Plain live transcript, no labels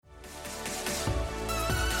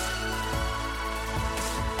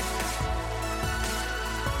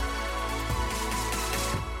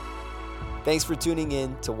Thanks for tuning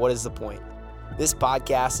in to What is the Point? This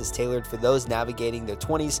podcast is tailored for those navigating their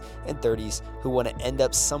 20s and 30s who want to end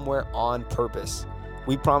up somewhere on purpose.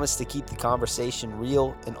 We promise to keep the conversation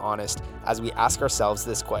real and honest as we ask ourselves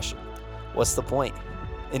this question: what's the point?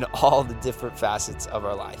 In all the different facets of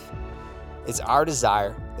our life. It's our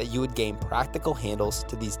desire that you would gain practical handles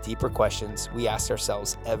to these deeper questions we ask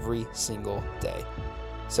ourselves every single day.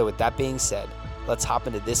 So with that being said, let's hop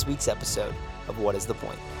into this week's episode of What is the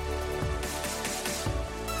Point?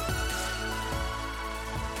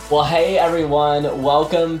 Well, hey everyone,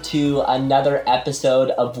 welcome to another episode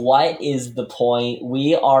of What is the Point?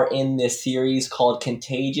 We are in this series called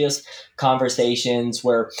Contagious Conversations,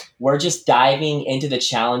 where we're just diving into the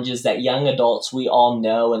challenges that young adults we all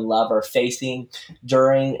know and love are facing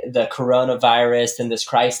during the coronavirus and this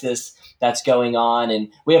crisis that's going on.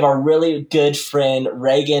 And we have our really good friend,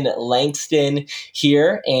 Reagan Langston,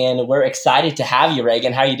 here, and we're excited to have you,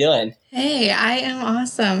 Reagan. How are you doing? Hey, I am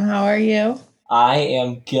awesome. How are you? I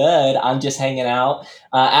am good. I'm just hanging out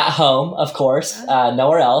at home, of course,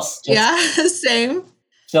 nowhere else. Just same.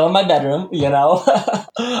 Still in my bedroom, you know.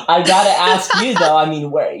 I gotta ask you though. I mean,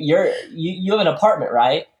 where you have an apartment,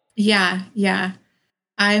 right? Yeah.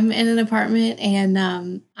 I'm in an apartment, and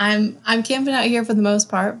I'm camping out here for the most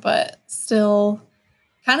part, but still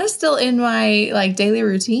in my daily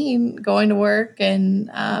routine, going to work and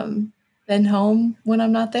then home when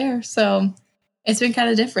I'm not there. So it's been kind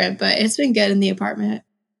of different, but it's been good in the apartment.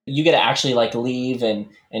 You get to actually leave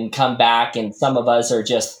and come back, and some of us are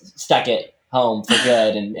just stuck at home for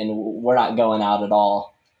good and we're not going out at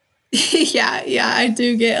all. Yeah, I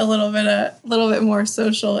do get a little bit more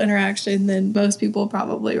social interaction than most people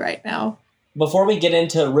probably right now. Before we get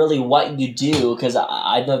into really what you do, because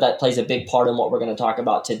I know that plays a big part in what we're going to talk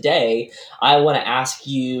about today, I want to ask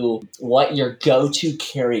you what your go-to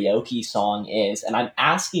karaoke song is. And I'm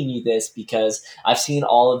asking you this because I've seen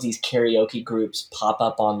all of these karaoke groups pop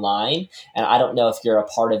up online, and I don't know if you're a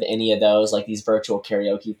part of any of those, like these virtual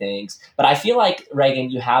karaoke things. But I feel like, Reagan,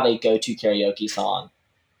 you have a go-to karaoke song.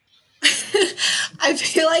 I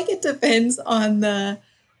feel like it depends on the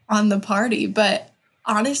party, but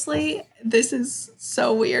honestly, this is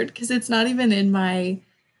so weird because it's not even in my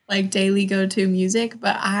daily go-to music,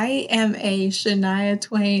 but I am a Shania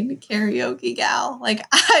Twain karaoke gal.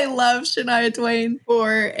 I love Shania Twain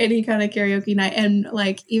for any kind of karaoke night. And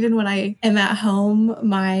even when I am at home,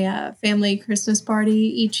 my family Christmas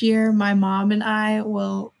party each year, my mom and I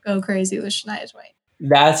will go crazy with Shania Twain.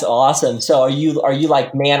 That's awesome. So are you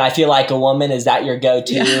like, man, I feel like a woman? Is that your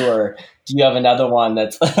go-to? Yeah. Or do you have another one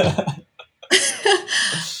that's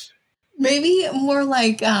maybe more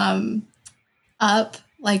Up,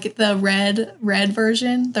 the red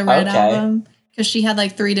version, the red album, because she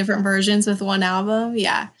had 3 different versions with one album.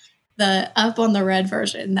 Yeah, the Up on the red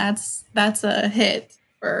version. That's a hit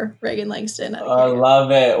for Reagan Langston. I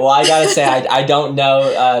love it. Well, I gotta say, I don't know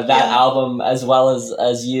that album as well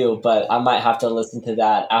as you, but I might have to listen to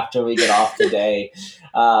that after we get off today.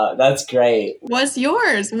 That's great. What's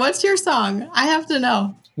yours? What's your song? I have to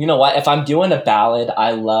know. You know what? If I'm doing a ballad,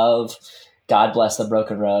 I love God Bless the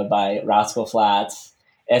Broken Road by Rascal Flatts.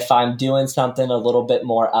 If I'm doing something a little bit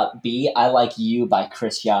more upbeat, I like You by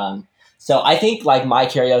Chris Young. So I think my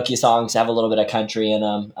karaoke songs have a little bit of country in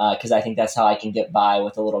them because I think that's how I can get by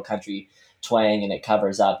with a little country twang, and it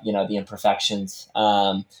covers up, the imperfections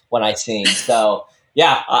when I sing. So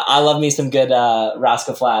yeah, I love me some good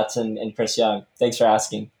Rascal Flatts and Chris Young. Thanks for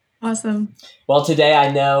asking. Awesome. Well, today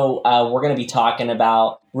I know we're going to be talking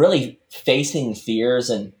about really facing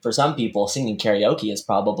fears, and for some people, singing karaoke is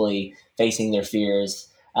probably facing their fears.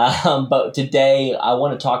 But today I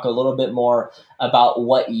want to talk a little bit more about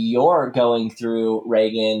what you're going through,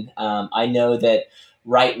 Reagan. I know that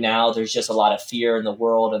right now there's just a lot of fear in the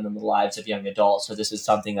world and in the lives of young adults. So this is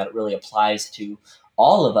something that really applies to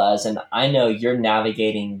all of us. And I know you're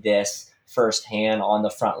navigating this firsthand on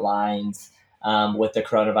the front lines with the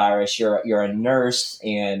coronavirus. You're a nurse,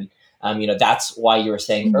 and that's why you were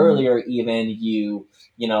saying earlier, even you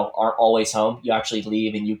aren't always home. You actually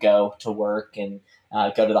leave and you go to work and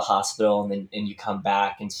go to the hospital, and you come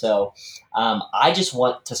back. And so I just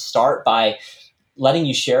want to start by letting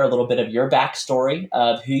you share a little bit of your backstory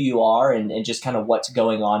of who you are and just kind of what's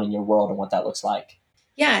going on in your world and what that looks like.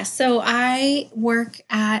 Yeah, so I work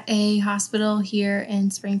at a hospital here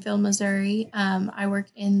in Springfield, Missouri. I work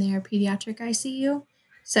in their pediatric ICU.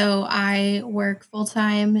 So I work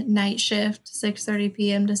full-time night shift, 6:30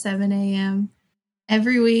 p.m. to 7 a.m.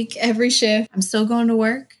 every week, every shift. I'm still going to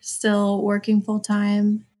work, still working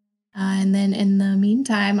full-time. And then in the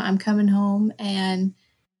meantime, I'm coming home and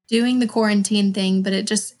doing the quarantine thing, but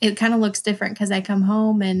it kind of looks different because I come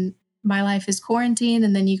home and my life is quarantined,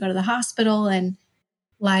 and then you go to the hospital and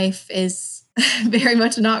life is very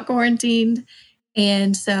much not quarantined.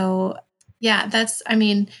 And so, yeah, I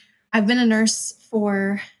mean, I've been a nurse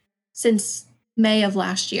since May of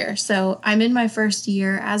last year. So I'm in my first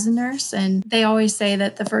year as a nurse, and they always say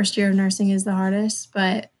that the first year of nursing is the hardest,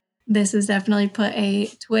 but this has definitely put a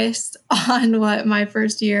twist on what my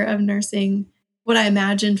first year of nursing, what I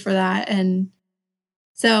imagined for that. And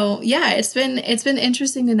so, yeah, it's been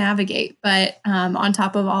interesting to navigate, but on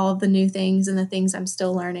top of all of the new things and the things I'm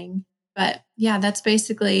still learning. But yeah, that's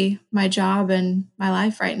basically my job and my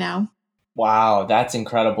life right now. Wow, that's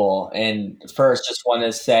incredible. And first, just want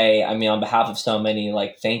to say, I mean, on behalf of so many,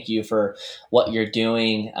 like, thank you for what you're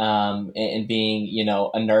doing, and being,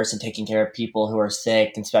 a nurse and taking care of people who are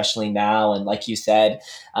sick, and especially now. And like you said,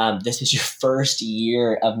 this is your first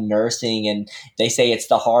year of nursing, and they say it's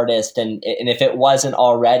the hardest. And if it wasn't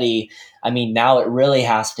already, I mean, now it really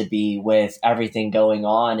has to be with everything going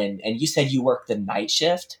on. And you said you work the night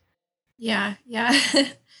shift? Yeah, yeah.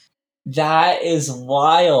 That is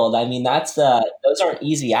wild. I mean, those aren't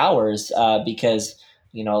easy hours, because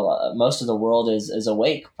most of the world is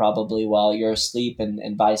awake probably while you're asleep,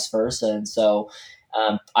 and vice versa. And so,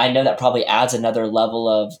 I know that probably adds another level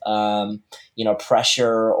of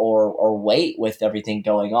pressure or weight with everything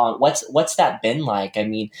going on. What's that been like? I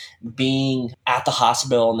mean, being at the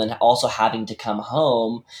hospital and then also having to come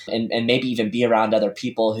home and maybe even be around other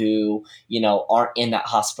people who aren't in that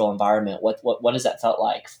hospital environment. What has that felt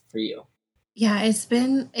like for you? Yeah, it's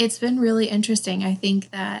been really interesting. I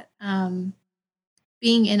think that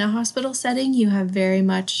being in a hospital setting, you have very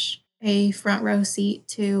much a front row seat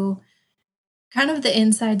to kind of the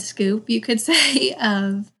inside scoop, you could say,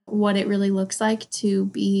 of what it really looks like to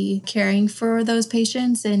be caring for those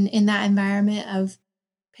patients and in that environment of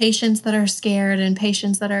patients that are scared and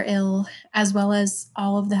patients that are ill, as well as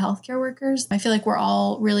all of the healthcare workers. I feel like we're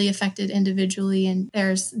all really affected individually, and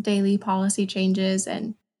there's daily policy changes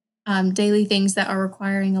and daily things that are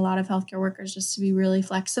requiring a lot of healthcare workers just to be really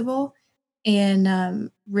flexible and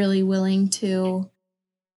really willing to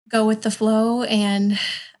go with the flow and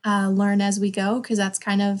learn as we go, because that's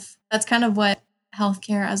kind of what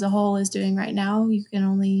healthcare as a whole is doing right now. You can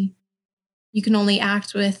only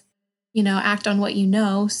act on what you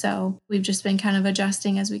know. So we've just been kind of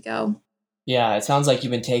adjusting as we go. Yeah, it sounds like you've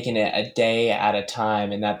been taking it a day at a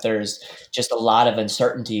time, and that there's just a lot of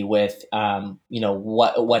uncertainty with,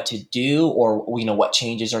 what to do, or what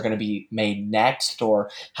changes are going to be made next, or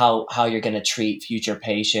how you're going to treat future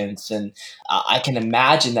patients. And I can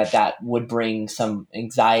imagine that would bring some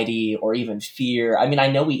anxiety or even fear. I mean, I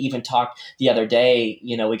know we even talked the other day.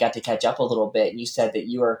 We got to catch up a little bit, and you said that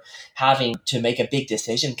you were having to make a big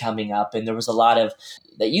decision coming up, and there was a lot of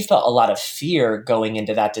that you felt a lot of fear going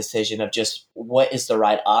into that decision of just what is the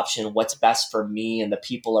right option, what's best for me and the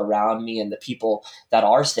people around me and the people that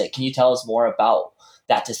are sick. Can you tell us more about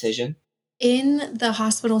that decision? In the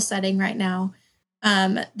hospital setting right now,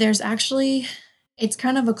 there's actually, it's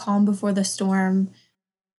kind of a calm before the storm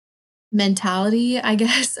mentality, I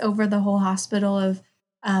guess, over the whole hospital of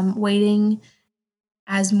waiting.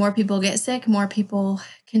 As more people get sick, more people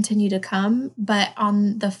continue to come. But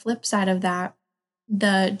on the flip side of that,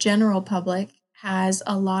 the general public has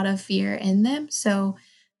a lot of fear in them. So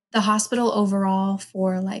the hospital overall,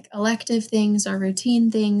 for like elective things or routine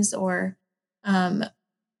things, or um,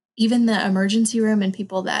 even the emergency room and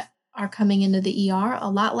people that are coming into the ER, a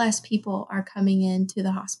lot less people are coming into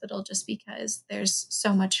the hospital just because there's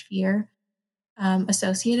so much fear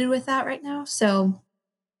associated with that right now. So,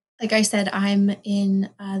 like I said, I'm in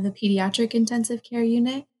the pediatric intensive care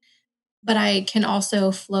unit, but I can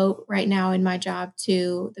also float right now in my job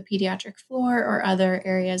to the pediatric floor or other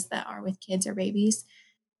areas that are with kids or babies.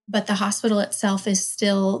 But the hospital itself is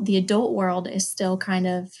still, the adult world is still kind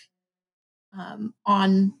of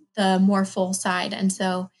on the more full side. And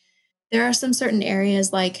so there are some certain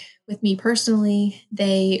areas, like with me personally,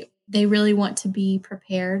 they really want to be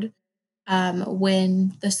prepared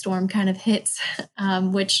when the storm kind of hits,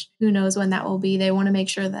 which who knows when that will be. They want to make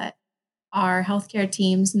sure that our healthcare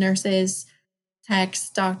teams, nurses, techs,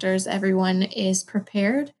 doctors, everyone is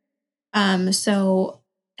prepared. So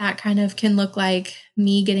that kind of can look like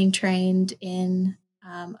me getting trained in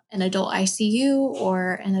an adult ICU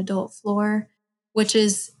or an adult floor, which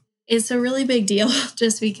is a really big deal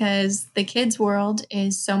just because the kids world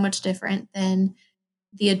is so much different than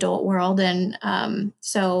the adult world. And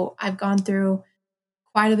so I've gone through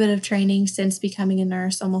quite a bit of training since becoming a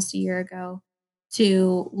nurse almost a year ago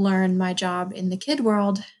to learn my job in the kid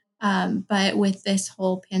world. But with this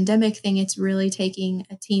whole pandemic thing, it's really taking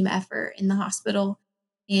a team effort in the hospital.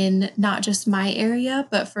 in not just my area,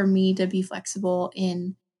 but for me to be flexible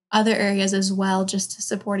in other areas as well, just to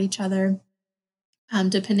support each other,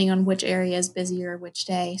 depending on which area is busier which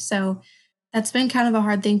day. So that's been kind of a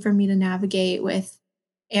hard thing for me to navigate with.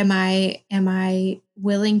 Am I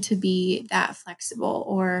willing to be that flexible,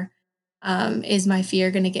 or is my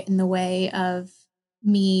fear going to get in the way of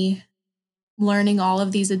me learning all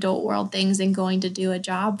of these adult world things and going to do a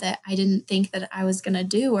job that I didn't think that I was going to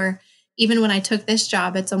do? Or even when I took this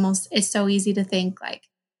job, it's so easy to think like,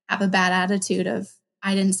 have a bad attitude of,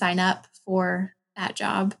 I didn't sign up for that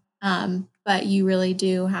job. But you really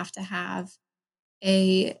do have to have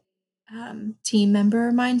a team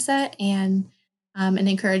member mindset and an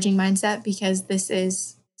encouraging mindset, because this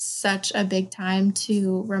is such a big time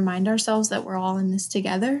to remind ourselves that we're all in this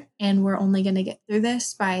together, and we're only going to get through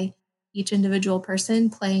this by each individual person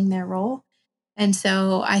playing their role. And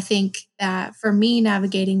so I think that for me,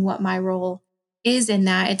 navigating what my role is in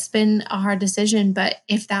that, it's been a hard decision. But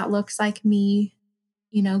if that looks like me,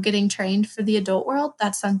 getting trained for the adult world,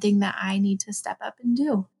 that's something that I need to step up and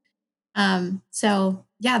do. So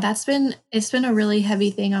yeah, it's been a really heavy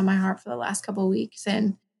thing on my heart for the last couple of weeks.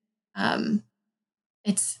 And um,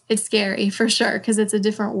 it's scary for sure, because it's a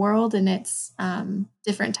different world, and it's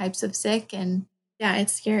different types of sick, and yeah,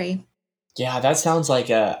 it's scary. Yeah, that sounds like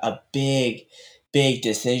a big, big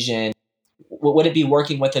decision. Would it be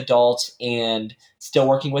working with adults and still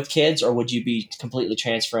working with kids, or would you be completely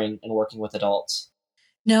transferring and working with adults?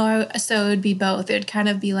 No, so it would be both. It would kind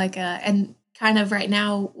of be like and kind of right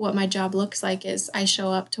now, what my job looks like is I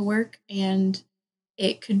show up to work, and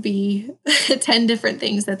it could be 10 different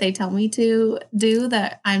things that they tell me to do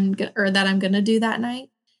that I'm going to do that night.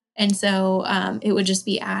 And so it would just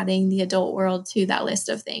be adding the adult world to that list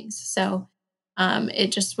of things. So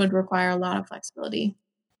it just would require a lot of flexibility.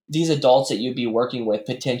 These adults that you'd be working with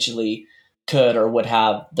potentially could or would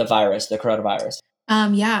have the virus, the coronavirus.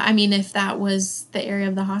 Yeah, I mean, if that was the area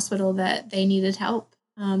of the hospital that they needed help,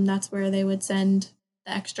 that's where they would send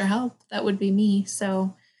the extra help. That would be me.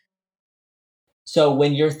 So So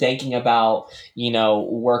when you're thinking about,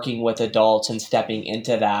 working with adults and stepping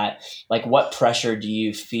into that, like what pressure do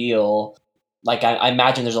you feel? Like I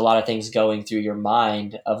imagine there's a lot of things going through your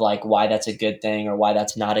mind of like why that's a good thing or why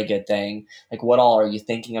that's not a good thing. Like what all are you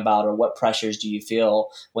thinking about, or what pressures do you feel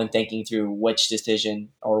when thinking through which decision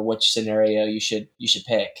or which scenario you should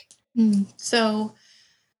pick? so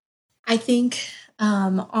I think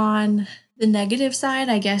on the negative side,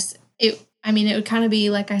 I guess I mean, it would kind of be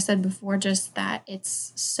like I said before, just that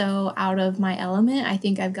it's so out of my element. I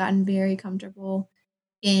think I've gotten very comfortable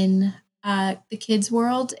in the kids'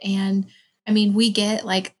 world. And I mean, we get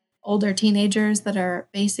like older teenagers that are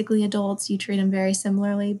basically adults. You treat them very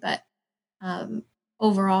similarly, but um,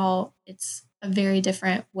 overall, it's a very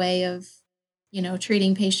different way of,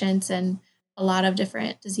 treating patients, and a lot of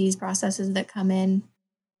different disease processes that come in.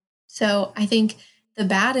 So I think the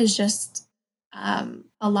bad is just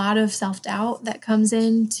a lot of self doubt that comes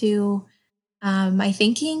into my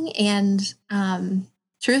thinking, and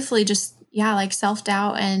truthfully, just, yeah, like self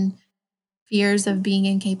doubt and fears of being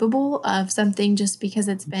incapable of something, just because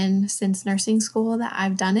it's been since nursing school that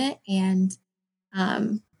I've done it. And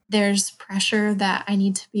there's pressure that I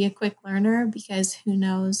need to be a quick learner, because who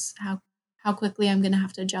knows how quickly I'm going to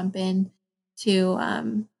have to jump in to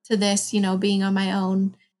this, being on my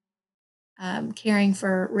own, caring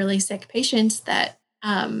for really sick patients that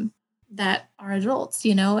are adults,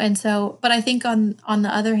 and so, but I think on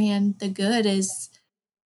the other hand, the good is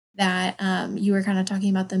that you were kind of talking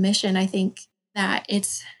about the mission. I think that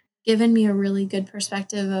it's given me a really good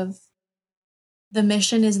perspective of, the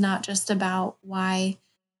mission is not just about why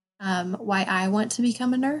I want to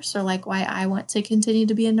become a nurse, or like why I want to continue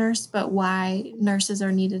to be a nurse, but why nurses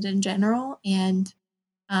are needed in general. And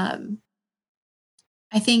um,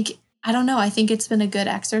 I think, I don't know, I think it's been a good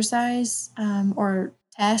exercise, or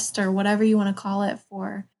test, or whatever you want to call it,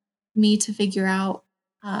 for me to figure out,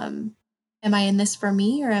 um, am I in this for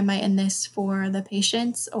me, or am I in this for the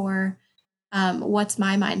patients, or what's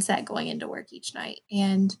my mindset going into work each night?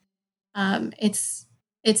 And um, it's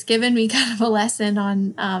it's given me kind of a lesson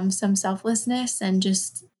on some selflessness, and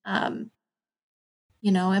just am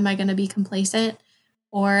I going to be complacent,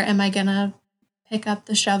 or am I going to pick up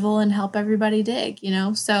the shovel and help everybody dig?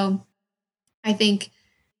 So I think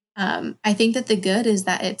I think that the good is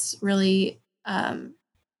that it's really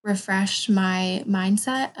refreshed my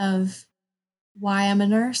mindset of why I'm a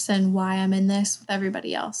nurse and why I'm in this with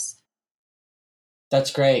everybody else.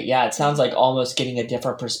 That's great. Yeah, it sounds like almost getting a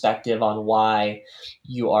different perspective on why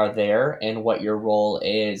you are there and what your role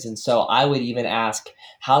is. And so I would even ask,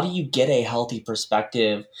 how do you get a healthy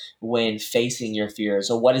perspective when facing your fears?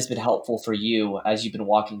 Or what has been helpful for you as you've been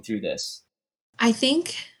walking through this? I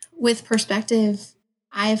think with perspective,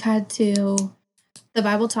 I've had to, the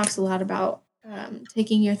Bible talks a lot about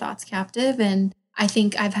taking your thoughts captive. And I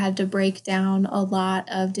think I've had to break down a lot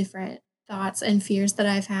of different thoughts and fears that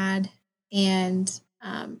I've had and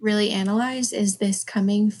really analyze, is this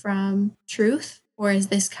coming from truth, or is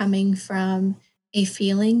this coming from a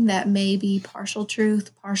feeling that may be partial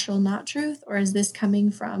truth, partial not truth, or is this coming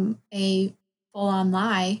from a full on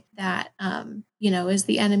lie that, is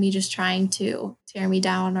the enemy just trying to tear me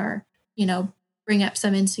down or, bring up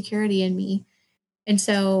some insecurity in me. And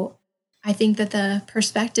so I think that the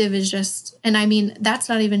perspective is just, and I mean, that's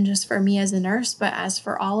not even just for me as a nurse, but as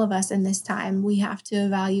for all of us in this time, we have to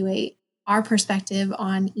evaluate our perspective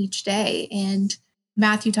on each day. And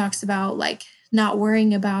Matthew talks about like not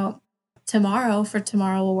worrying about tomorrow, for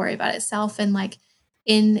tomorrow will worry about itself. And like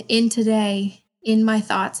in today, in my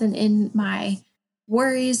thoughts and in my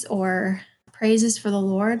worries or praises for the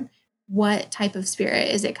Lord, what type of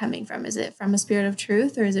spirit is it coming from? Is it from a spirit of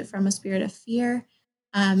truth, or is it from a spirit of fear?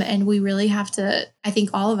 And we really have to, I think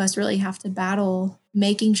all of us really have to battle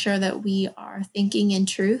making sure that we are thinking in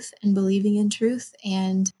truth and believing in truth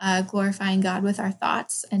and glorifying God with our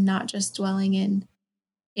thoughts, and not just dwelling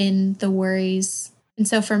in the worries. And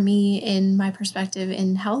so for me, in my perspective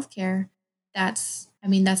in healthcare, that's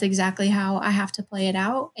exactly how I have to play it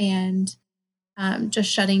out. And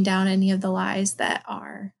just shutting down any of the lies that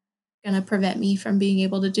are going to prevent me from being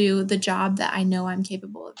able to do the job that I know I'm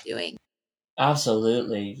capable of doing.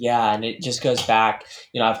 Absolutely. Yeah. And it just goes back,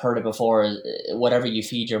 I've heard it before, whatever you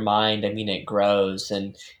feed your mind, I mean, it grows,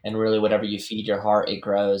 and really whatever you feed your heart, it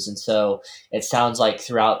grows. And so it sounds like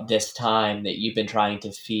throughout this time that you've been trying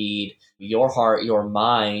to feed your heart, your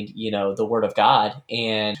mind, the word of God.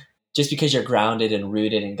 And just because you're grounded and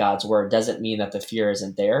rooted in God's word doesn't mean that the fear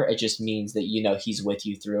isn't there. It just means that, he's with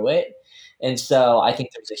you through it. And so I think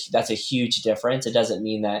that's a huge difference. It doesn't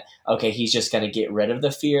mean that, okay, he's just going to get rid of the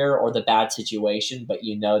fear or the bad situation, but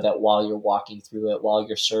that while you're walking through it, while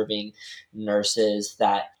you're serving nurses,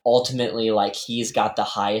 that ultimately, like, he's got the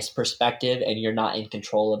highest perspective and you're not in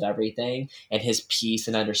control of everything, and his peace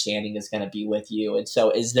and understanding is going to be with you. And so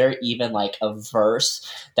is there even like a verse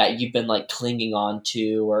that you've been like clinging on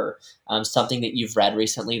to, or something that you've read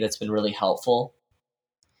recently that's been really helpful?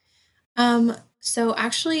 So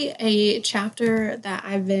actually a chapter that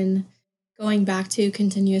I've been going back to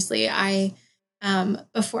continuously,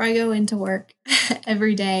 before I go into work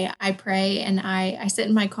every day, I pray, and I sit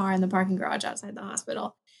in my car in the parking garage outside the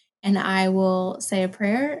hospital, and I will say a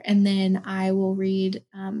prayer, and then I will read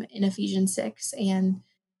in Ephesians 6 and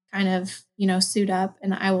kind of, suit up,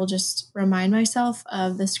 and I will just remind myself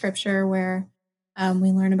of the scripture where we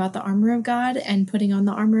learn about the armor of God and putting on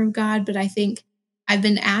the armor of God. But I think I've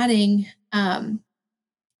been adding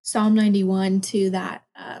Psalm 91 to that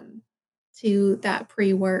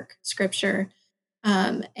pre-work scripture.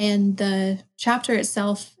 And the chapter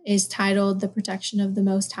itself is titled "The Protection of the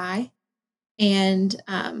Most High." And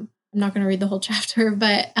I'm not going to read the whole chapter,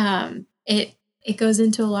 but it goes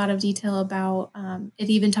into a lot of detail about. It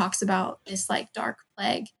even talks about this like dark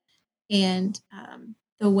plague, and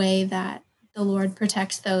the way that the Lord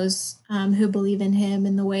protects those who believe in Him,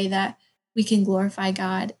 and the way that we can glorify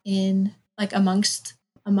God in like amongst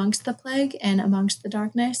the plague and amongst the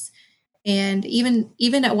darkness. And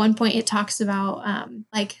even at one point, it talks about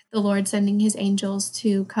like the Lord sending His angels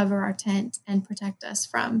to cover our tent and protect us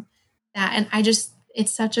from that. And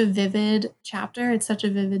it's such a vivid chapter. It's such a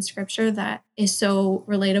vivid scripture that is so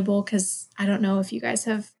relatable, because I don't know if you guys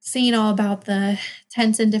have seen all about the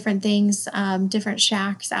tents and different things, different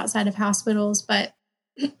shacks outside of hospitals. But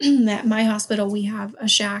at my hospital, we have a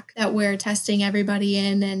shack that we're testing everybody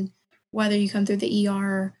in. And whether you come through the ER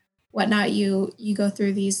or whatnot, you go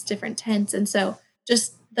through these different tents. And so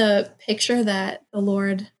just the picture that the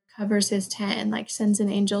Lord covers His tent and like sends an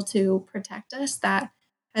angel to protect us, that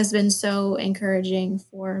has been so encouraging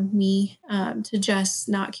for me, to just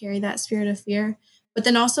not carry that spirit of fear. But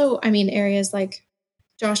then also, I mean, areas like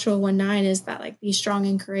Joshua 1:9 is that like be strong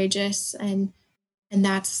and courageous, and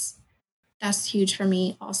that's huge for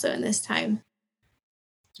me also in this time.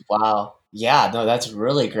 Wow. Yeah, no, that's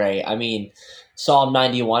really great. I mean, Psalm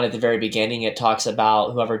 91 at the very beginning, it talks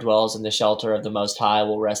about whoever dwells in the shelter of the Most High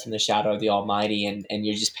will rest in the shadow of the Almighty. And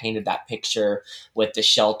you just painted that picture with the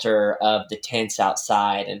shelter of the tents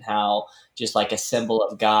outside, and how just like a symbol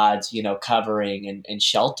of God's, covering and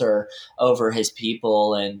shelter over his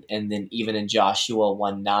people. And then even in Joshua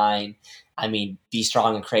 1:9, I mean, be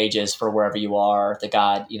strong and courageous, for wherever you are,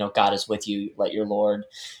 God is with you. Let your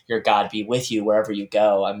God be with you wherever you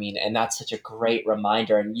go. I mean, and that's such a great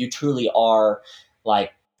reminder. And you truly are,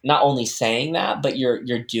 like, not only saying that, but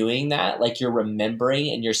you're doing that. Like, you're remembering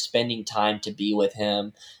and you're spending time to be with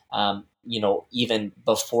him. Even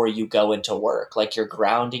before you go into work, like, you're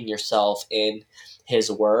grounding yourself in his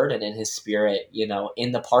word and in his spirit,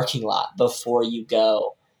 in the parking lot before you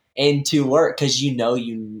go into work, because you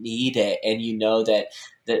need it, and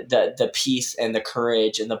that the peace and the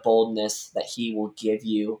courage and the boldness that he will give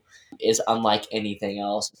you is unlike anything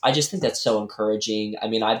else. I just think that's so encouraging. I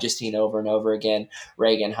mean, I've just seen over and over again,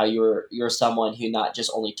 Reagan, how you're someone who not just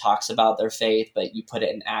only talks about their faith, but you put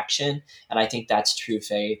it in action. And I think that's true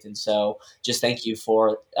faith. And so just thank you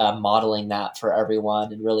for modeling that for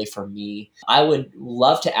everyone, and really for me. I would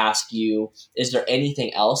love to ask you, is there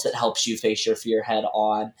anything else that helps you face your fear head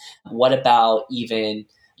on? What about even,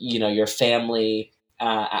 your family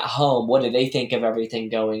at home? What do they think of everything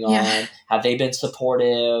going on? Yeah. Have they been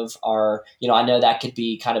supportive? Or, I know that could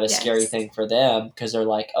be kind of a scary thing for them, because they're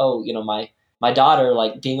like, oh, my daughter,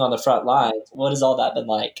 like, being on the front lines. What has all that been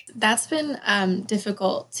like? That's been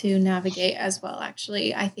difficult to navigate as well,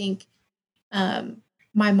 actually. I think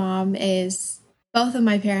my mom both of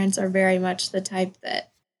my parents are very much the type that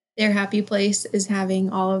their happy place is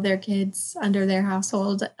having all of their kids under their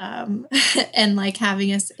household. And like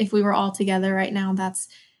having us, if we were all together right now, that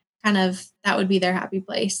would be their happy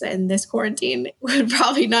place. And this quarantine would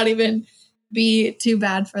probably not even be too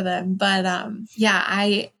bad for them. But yeah,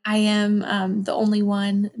 I am the only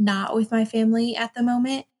one not with my family at the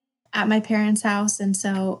moment at my parents' house. And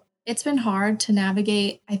so it's been hard to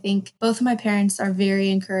navigate. I think both of my parents are very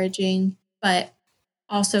encouraging, but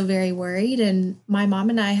also very worried. And my mom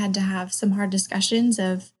and I had to have some hard discussions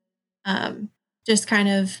of just kind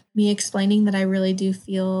of me explaining that I really do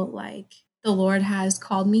feel like the Lord has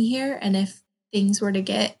called me here. And if things were to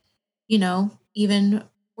get, even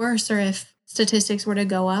worse, or if statistics were to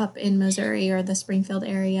go up in Missouri or the Springfield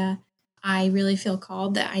area, I really feel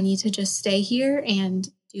called that I need to just stay here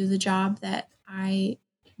and do the job that I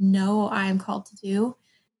know I am called to do,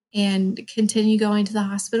 and continue going to the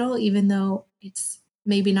hospital, even though it's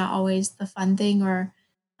maybe not always the fun thing or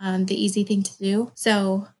the easy thing to do.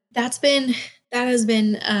 So that has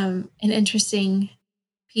been an interesting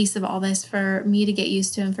piece of all this for me to get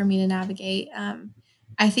used to and for me to navigate.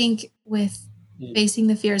 I think with facing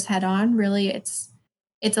the fears head on, really it's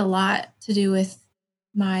a lot to do with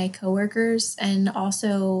my coworkers, and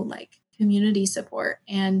also like community support,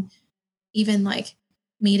 and even like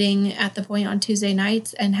meeting at the point on Tuesday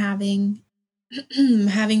nights and having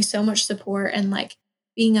having so much support, and like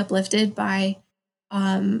being uplifted by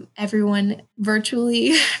everyone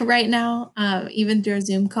virtually right now, even through a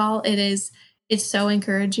Zoom call. It's so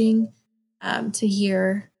encouraging to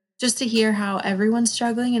hear how everyone's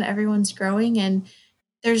struggling and everyone's growing, and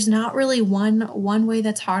there's not really one way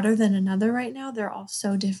that's harder than another right now. They're all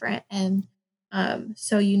so different and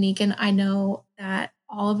so unique. And I know that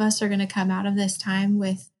all of us are going to come out of this time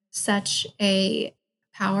with such a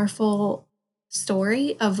powerful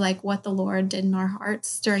story of like what the Lord did in our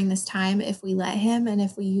hearts during this time, if we let him, and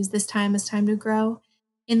if we use this time as time to grow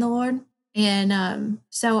in the Lord. And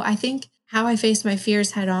so I think how I face my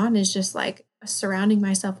fears head on is just like surrounding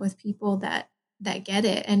myself with people that get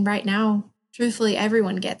it. And right now, truthfully,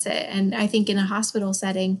 everyone gets it. And I think in a hospital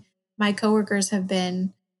setting, my coworkers have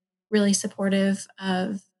been really supportive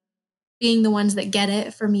of being the ones that get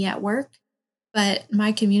it for me at work. But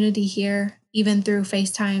my community here, even through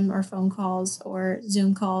FaceTime or phone calls or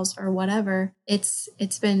Zoom calls or whatever, it's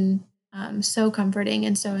been so comforting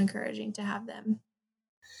and so encouraging to have them.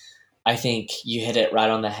 I think you hit it right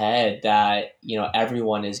on the head that,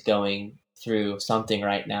 everyone is going through something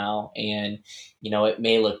right now, and, it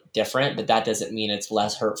may look different, but that doesn't mean it's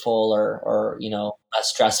less hurtful or less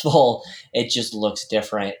stressful. It just looks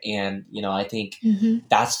different. And, I think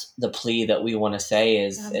that's the plea that we want to say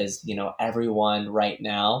is, everyone right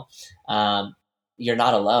now, you're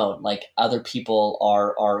not alone. Like other people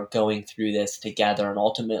are going through this together, and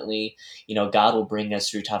ultimately, God will bring us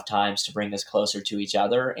through tough times to bring us closer to each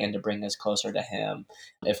other and to bring us closer to Him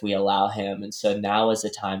if we allow Him. And so now is the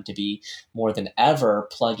time to be more than ever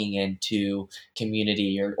plugging into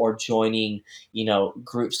community, or joining,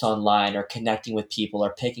 groups online, or connecting with people,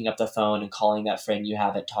 or picking up the phone and calling that friend you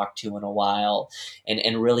haven't talked to in a while,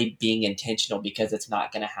 and really being intentional, because it's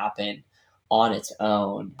not going to happen on its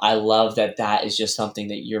own. I love that is just something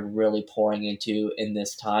that you're really pouring into in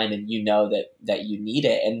this time, and that you need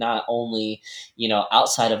it, and not only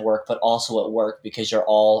outside of work, but also at work, because you're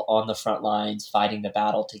all on the front lines fighting the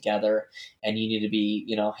battle together, and you need to be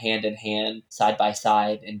hand in hand, side by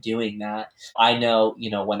side, and doing that. I know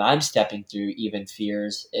when I'm stepping through even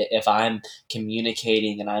fears, if I'm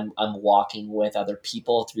communicating and I'm walking with other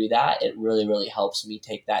people through that, it really, really helps me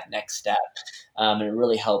take that next step. And it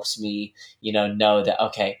really helps me know that,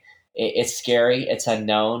 okay, it's scary, it's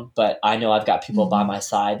unknown, but I know I've got people by my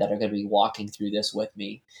side that are going to be walking through this with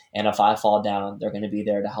me. And if I fall down, they're going to be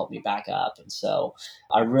there to help me back up. And so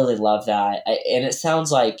I really love that. And it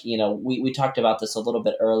sounds like, we talked about this a little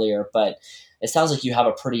bit earlier, but it sounds like you have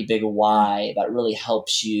a pretty big why that really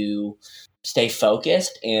helps you stay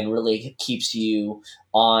focused and really keeps you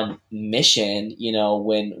on mission,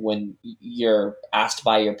 when you're asked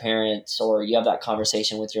by your parents, or you have that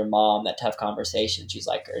conversation with your mom, that tough conversation. She's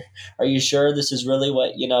like, are you sure this is really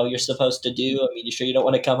what, you're supposed to do? I mean, you sure you don't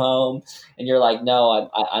want to come home? And you're like, no,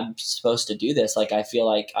 I'm supposed to do this. Like, I feel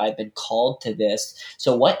like I've been called to this.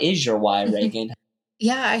 So what is your why, Reagan?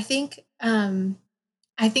 Yeah, I think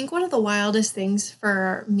one of the wildest things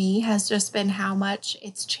for me has just been how much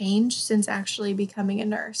it's changed since actually becoming a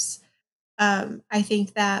nurse. I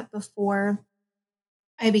think that before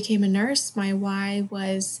I became a nurse, my why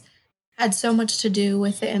had so much to do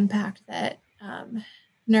with the impact that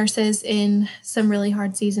nurses in some really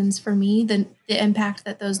hard seasons for me, the impact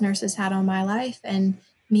that those nurses had on my life, and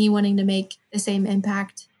me wanting to make the same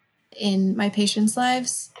impact in my patients'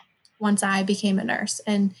 lives once I became a nurse.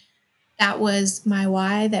 And that was my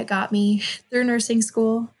why that got me through nursing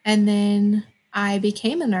school. And then I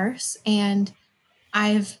became a nurse, and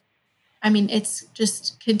it's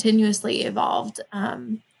just continuously evolved.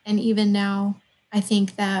 And even now, I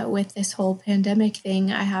think that with this whole pandemic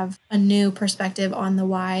thing, I have a new perspective on the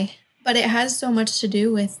why. But it has so much to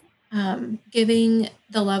do with giving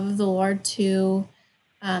the love of the Lord to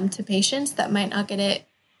patients that might not get it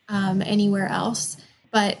anywhere else.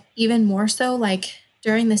 But even more so, like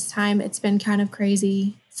during this time, it's been kind of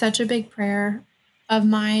crazy. Such a big prayer of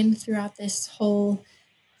mine throughout this whole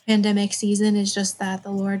pandemic season is just that the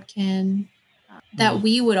Lord can, that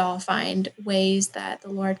we would all find ways that the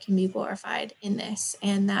Lord can be glorified in this,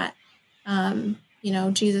 and that,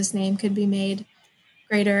 Jesus' name could be made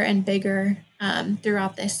greater and bigger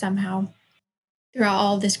throughout this somehow, throughout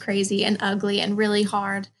all of this crazy and ugly and really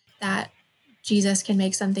hard, that Jesus can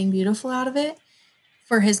make something beautiful out of it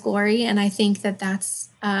for His glory. And I think that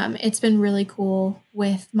it's been really cool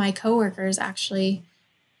with my coworkers, actually.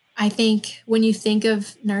 I think when you think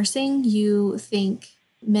of nursing, you think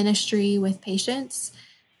ministry with patients,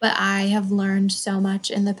 but I have learned so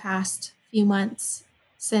much in the past few months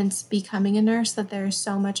since becoming a nurse that there's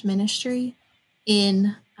so much ministry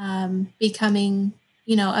in becoming,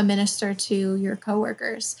 a minister to your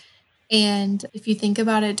coworkers. And if you think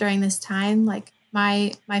about it during this time, like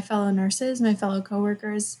my fellow nurses, my fellow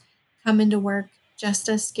coworkers come into work just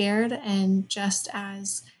as scared and just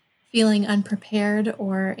as feeling unprepared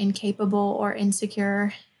or incapable or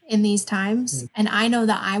insecure in these times. And I know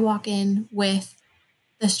that I walk in with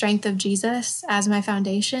the strength of Jesus as my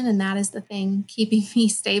foundation, and that is the thing keeping me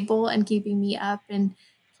stable and keeping me up and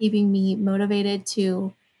keeping me motivated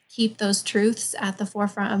to keep those truths at the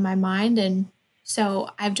forefront of my mind. And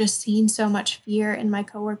so I've just seen so much fear in my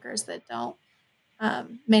coworkers that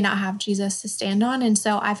may not have Jesus to stand on. And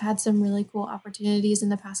so I've had some really cool opportunities in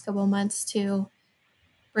the past couple of months to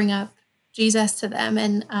bring up Jesus to them,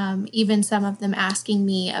 and even some of them asking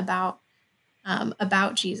me about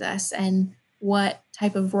Jesus and what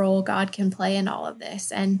type of role God can play in all of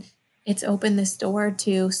this. And it's opened this door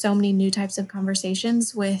to so many new types of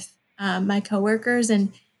conversations with my coworkers.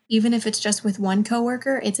 And even if it's just with one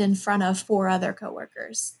coworker, it's in front of 4 other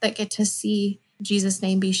coworkers that get to see Jesus'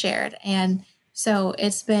 name be shared. And so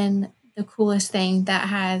it's been the coolest thing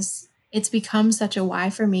it's become such a why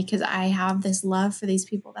for me, because I have this love for these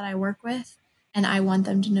people that I work with, and I want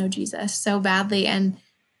them to know Jesus so badly. And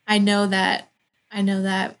I know that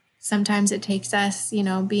sometimes it takes us,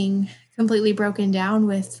 being completely broken down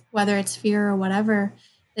with whether it's fear or whatever.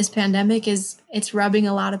 This pandemic it's rubbing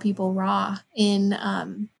a lot of people raw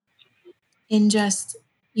in in just,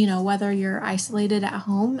 whether you're isolated at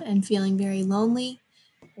home and feeling very lonely,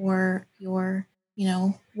 or you're,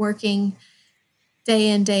 working day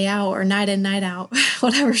in, day out, or night in, night out,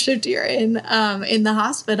 whatever shift you're in the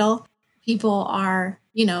hospital, people are,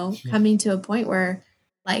 coming to a point where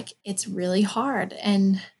like it's really hard.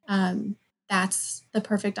 And that's the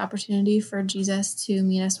perfect opportunity for Jesus to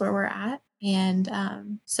meet us where we're at.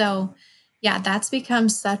 And so, yeah, that's become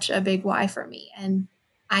such a big why for me. And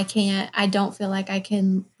I don't feel like I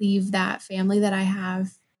can leave that family that I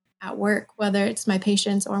have at work, whether it's my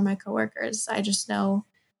patients or my coworkers. I just know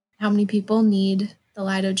how many people need the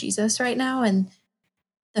light of Jesus right now, and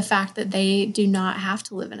the fact that they do not have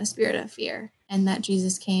to live in a spirit of fear, and that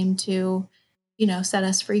Jesus came to, set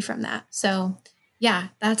us free from that. So yeah,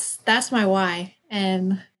 that's my why.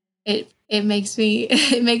 And it makes me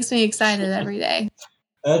excited every day.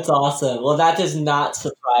 That's awesome. Well, that does not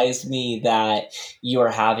surprise me that you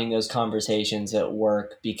are having those conversations at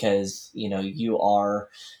work, because, you are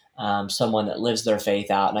someone that lives their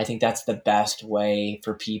faith out. And I think that's the best way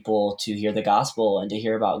for people to hear the gospel and to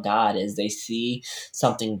hear about God, is they see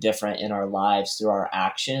something different in our lives through our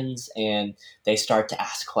actions, and they start to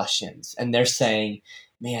ask questions, and they're saying,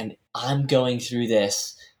 man, I'm going through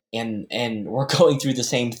this, and we're going through the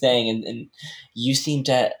same thing. And you seem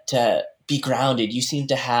to be grounded. You seem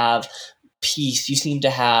to have peace. You seem to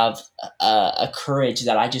have a courage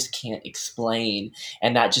that I just can't explain.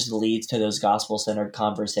 And that just leads to those gospel-centered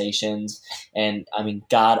conversations. And I mean,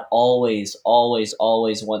 God always, always,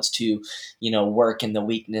 always wants to, work in the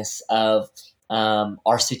weakness of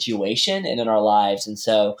our situation and in our lives. And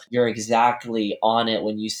so you're exactly on it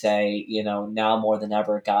when you say, now more than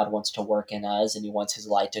ever, God wants to work in us, and he wants his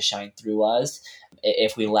light to shine through us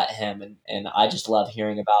if we let him. And I just love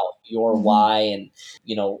hearing about your why, and,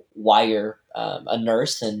 why you're a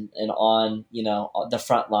nurse and on, the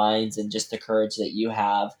front lines, and just the courage that you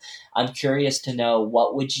have. I'm curious to know,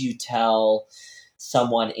 what would you tell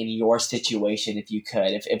someone in your situation, if you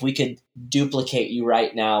could, if we could duplicate you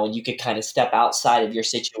right now, and you could kind of step outside of your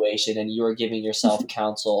situation and you were giving yourself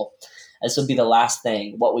counsel, this would be the last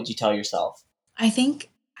thing, what would you tell yourself? I think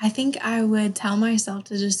I would tell myself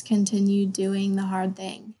to just continue doing the hard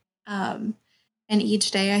thing. And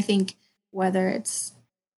each day, I think, whether it's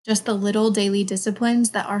just the little daily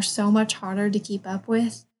disciplines that are so much harder to keep up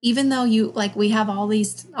with, even though we have all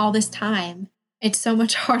this time, it's so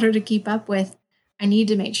much harder to keep up with. I need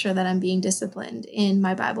to make sure that I'm being disciplined in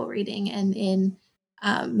my Bible reading, and in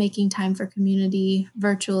making time for community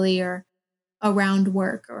virtually, or around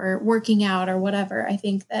work, or working out, or whatever. I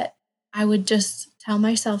think that I would just tell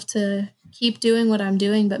myself to keep doing what I'm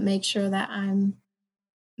doing, but make sure that I'm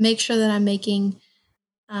making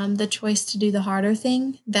the choice to do the harder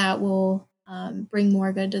thing that will bring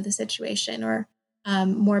more good to the situation, or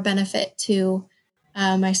more benefit to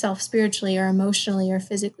myself spiritually, or emotionally, or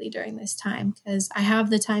physically during this time, because I have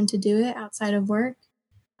the time to do it outside of work.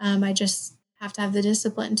 I just have to have the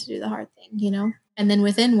discipline to do the hard thing, and then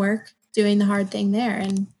within work, doing the hard thing there,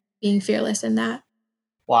 and being fearless in that.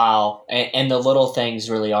 Wow. And the little things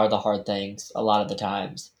really are the hard things a lot of the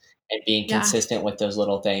times, and being Yeah. consistent with those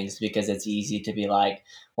little things, because it's easy to be like,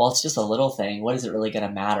 well, it's just a little thing. What is it really going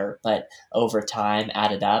to matter? But over time,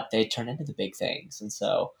 added up, they turn into the big things. And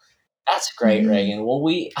so that's great, Reagan. Well,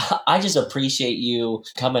 I just appreciate you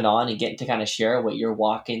coming on and getting to kind of share what you're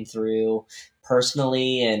walking through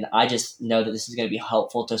personally. And I just know that this is going to be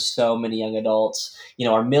helpful to so many young adults,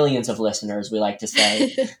 our millions of listeners, we like to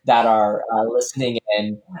say, that are listening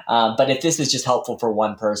in. But if this is just helpful for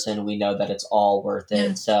one person, we know that it's all worth it.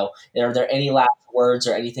 Yeah. So are there any last words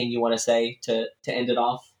or anything you want to say to end it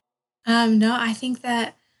off? No, I think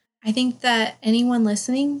that anyone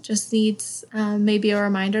listening just needs maybe a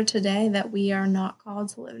reminder today that we are not called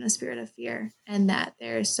to live in a spirit of fear, and that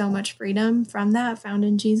there is so much freedom from that found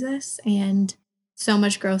in Jesus, and so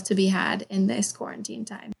much growth to be had in this quarantine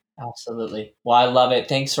time. Absolutely. Well, I love it.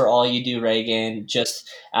 Thanks for all you do, Reagan, just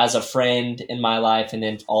as a friend in my life, and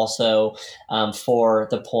then also for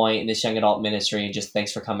The Point in this young adult ministry. And just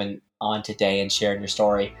thanks for coming on today and sharing your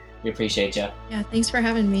story. We appreciate you. Yeah, thanks for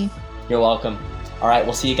having me. You're welcome. All right,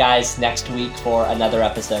 we'll see you guys next week for another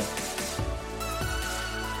episode.